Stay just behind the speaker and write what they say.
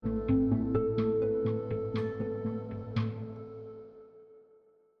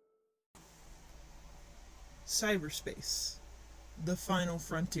Cyberspace, the final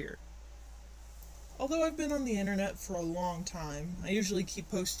frontier. Although I've been on the internet for a long time, I usually keep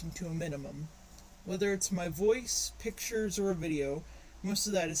posting to a minimum. Whether it's my voice, pictures, or a video, most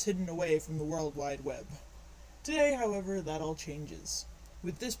of that is hidden away from the World Wide Web. Today, however, that all changes.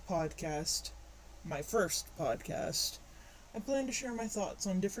 With this podcast, my first podcast, I plan to share my thoughts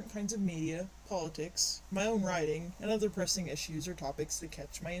on different kinds of media, politics, my own writing, and other pressing issues or topics that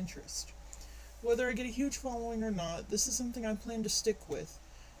catch my interest. Whether I get a huge following or not, this is something I plan to stick with,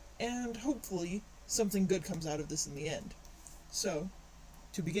 and hopefully, something good comes out of this in the end. So,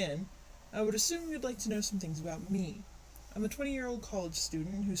 to begin, I would assume you'd like to know some things about me. I'm a 20-year-old college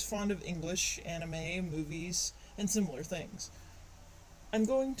student who's fond of English, anime, movies, and similar things. I'm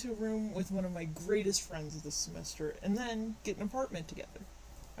going to room with one of my greatest friends this semester, and then get an apartment together.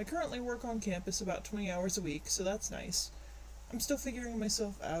 I currently work on campus about 20 hours a week, so that's nice. I'm still figuring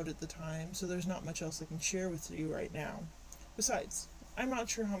myself out at the time, so there's not much else I can share with you right now. Besides, I'm not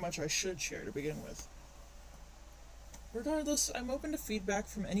sure how much I should share to begin with. Regardless, I'm open to feedback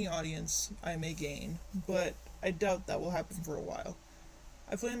from any audience I may gain, but I doubt that will happen for a while.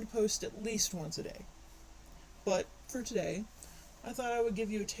 I plan to post at least once a day. But, for today, I thought I would give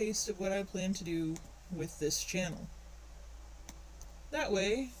you a taste of what I plan to do with this channel. That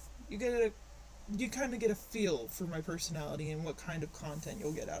way, you kind of get a feel for my personality and what kind of content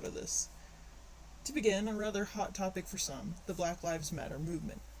you'll get out of this. To begin, a rather hot topic for some, the Black Lives Matter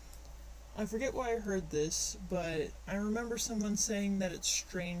movement. I forget why I heard this, but I remember someone saying that it's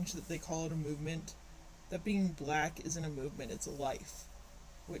strange that they call it a movement, that being black isn't a movement, it's a life,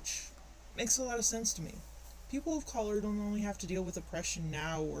 which makes a lot of sense to me. People of color don't only have to deal with oppression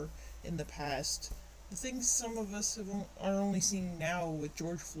now or in the past. The things some of us are only seeing now with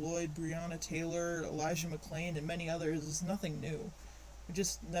George Floyd, Breonna Taylor, Elijah McClain, and many others is nothing new. We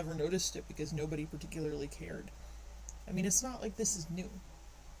just never noticed it because nobody particularly cared. I mean, it's not like this is new.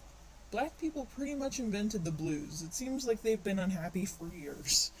 Black people pretty much invented the blues. It seems like they've been unhappy for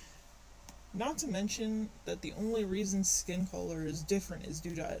years. Not to mention that the only reason skin color is different is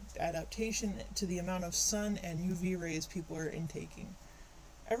due to adaptation to the amount of sun and UV rays people are intaking.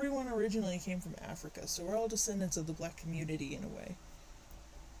 Everyone originally came from Africa, so we're all descendants of the black community in a way.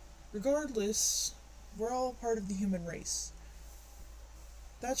 Regardless, we're all part of the human race.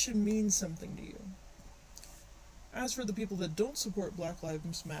 That should mean something to you. As for the people that don't support Black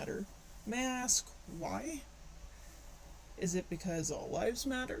Lives Matter, may I ask why? Is it because all lives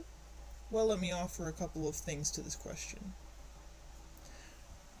matter? Well, let me offer a couple of things to this question.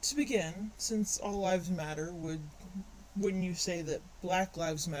 To begin, since all lives matter, wouldn't you say that Black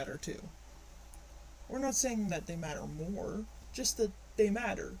lives matter too? We're not saying that they matter more, just that they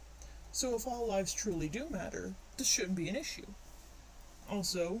matter. So if all lives truly do matter, this shouldn't be an issue.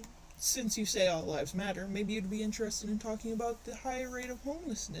 Also, since you say all lives matter, maybe you'd be interested in talking about the high rate of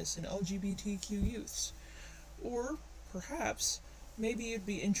homelessness in LGBTQ youths. Or, perhaps, maybe you'd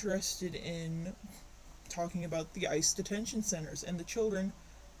be interested in talking about the ICE detention centers and the children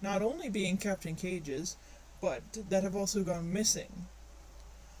not only being kept in cages, but that have also gone missing.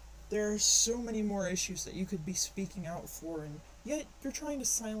 There are so many more issues that you could be speaking out for, and yet you're trying to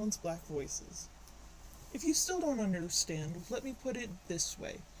silence black voices. If you still don't understand, let me put it this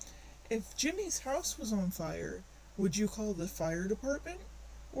way. If Jimmy's house was on fire, would you call the fire department?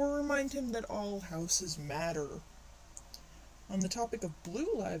 Or remind him that all houses matter? On the topic of Blue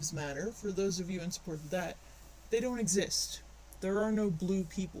Lives Matter, for those of you in support of that, they don't exist. There are no blue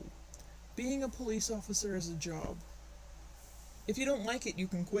people. Being a police officer is a job. If you don't like it, you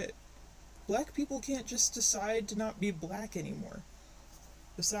can quit. Black people can't just decide to not be black anymore.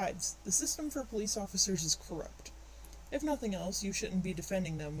 Besides, the system for police officers is corrupt. If nothing else, you shouldn't be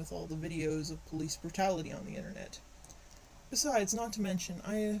defending them with all the videos of police brutality on the internet. Besides, not to mention,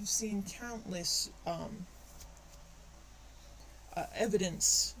 I have seen countless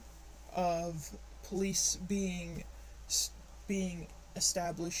evidence of police being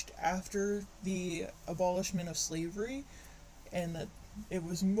established after the abolishment of slavery, and that it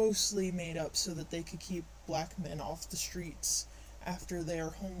was mostly made up so that they could keep black men off the streets after they are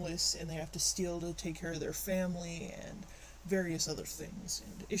homeless and they have to steal to take care of their family and various other things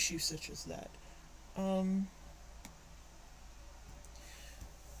and issues such as that.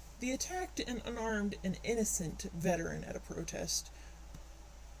 The attacked and unarmed and innocent veteran at a protest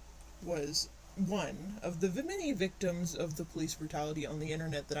was one of the many victims of the police brutality on the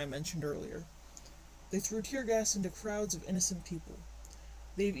internet that I mentioned earlier. They threw tear gas into crowds of innocent people.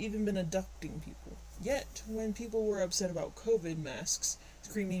 They've even been abducting people. Yet, when people were upset about COVID masks,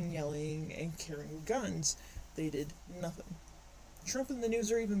 screaming, yelling, and carrying guns, they did nothing. Trump and the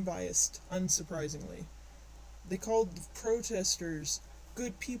news are even biased, unsurprisingly. They called the protesters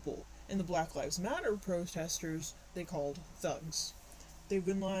good people, and the Black Lives Matter protesters they called thugs. They've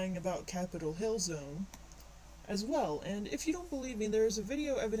been lying about Capitol Hill Zone as well, and if you don't believe me, there is a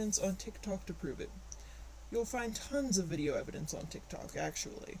video evidence on TikTok to prove it. You'll find tons of video evidence on TikTok,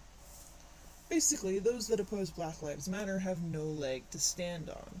 actually. Basically, those that oppose Black Lives Matter have no leg to stand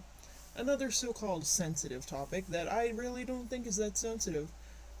on. Another so-called sensitive topic that I really don't think is that sensitive,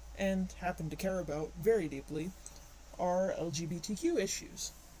 and happen to care about very deeply, are LGBTQ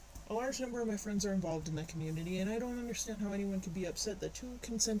issues. A large number of my friends are involved in that community, and I don't understand how anyone could be upset that two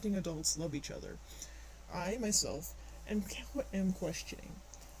consenting adults love each other. I, myself, am questioning.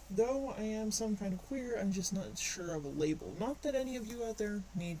 Though I am some kind of queer, I'm just not sure of a label. Not that any of you out there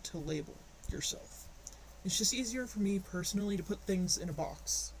need to label yourself. It's just easier for me personally to put things in a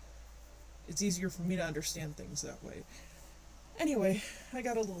box. It's easier for me to understand things that way. Anyway, I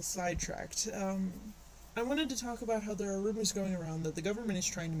got a little sidetracked. I wanted to talk about how there are rumors going around that the government is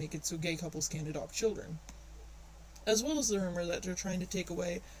trying to make it so gay couples can't adopt children, as well as the rumor that they're trying to take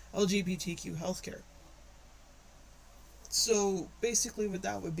away LGBTQ healthcare. So basically what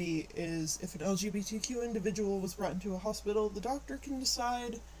that would be is if an LGBTQ individual was brought into a hospital, the doctor can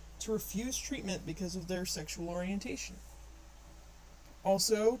decide to refuse treatment because of their sexual orientation.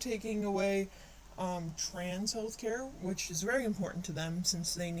 Also, taking away trans healthcare, which is very important to them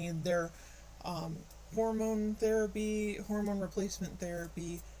since they need their hormone therapy, hormone replacement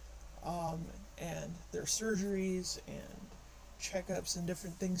therapy, and their surgeries and checkups and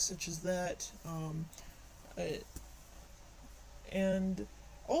different things such as that. And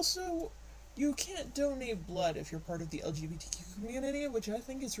also, you can't donate blood if you're part of the LGBTQ community, which I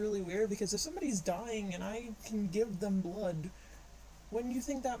think is really weird, because if somebody's dying and I can give them blood, wouldn't you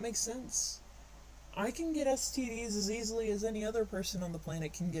think that makes sense? I can get STDs as easily as any other person on the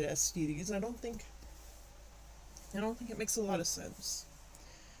planet can get STDs. I don't think it makes a lot of sense.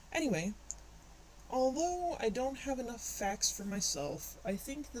 Anyway, although I don't have enough facts for myself, I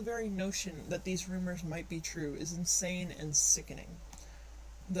think the very notion that these rumors might be true is insane and sickening.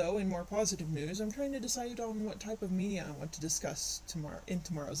 Though, in more positive news, I'm trying to decide on what type of media I want to discuss in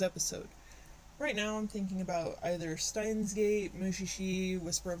tomorrow's episode. Right now, I'm thinking about either Steins Gate, Mushishi,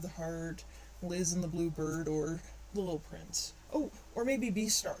 Whisper of the Heart, Liz and the Bluebird, or The Little Prince. Oh, or maybe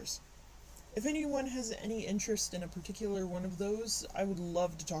Beastars. If anyone has any interest in a particular one of those, I would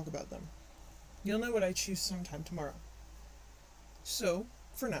love to talk about them. You'll know what I choose sometime tomorrow. So,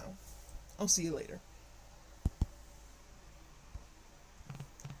 for now, I'll see you later.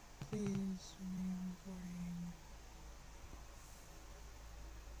 Please remain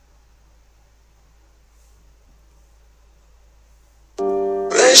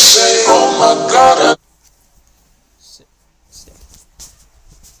recording. They say, oh my God. Stay.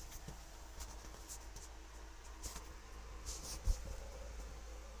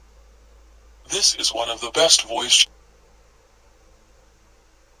 This is one of the best voice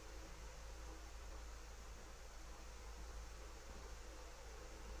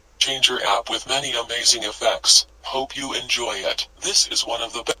changer app with many amazing effects. Hope you enjoy it. This is one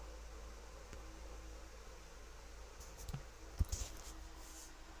of the best.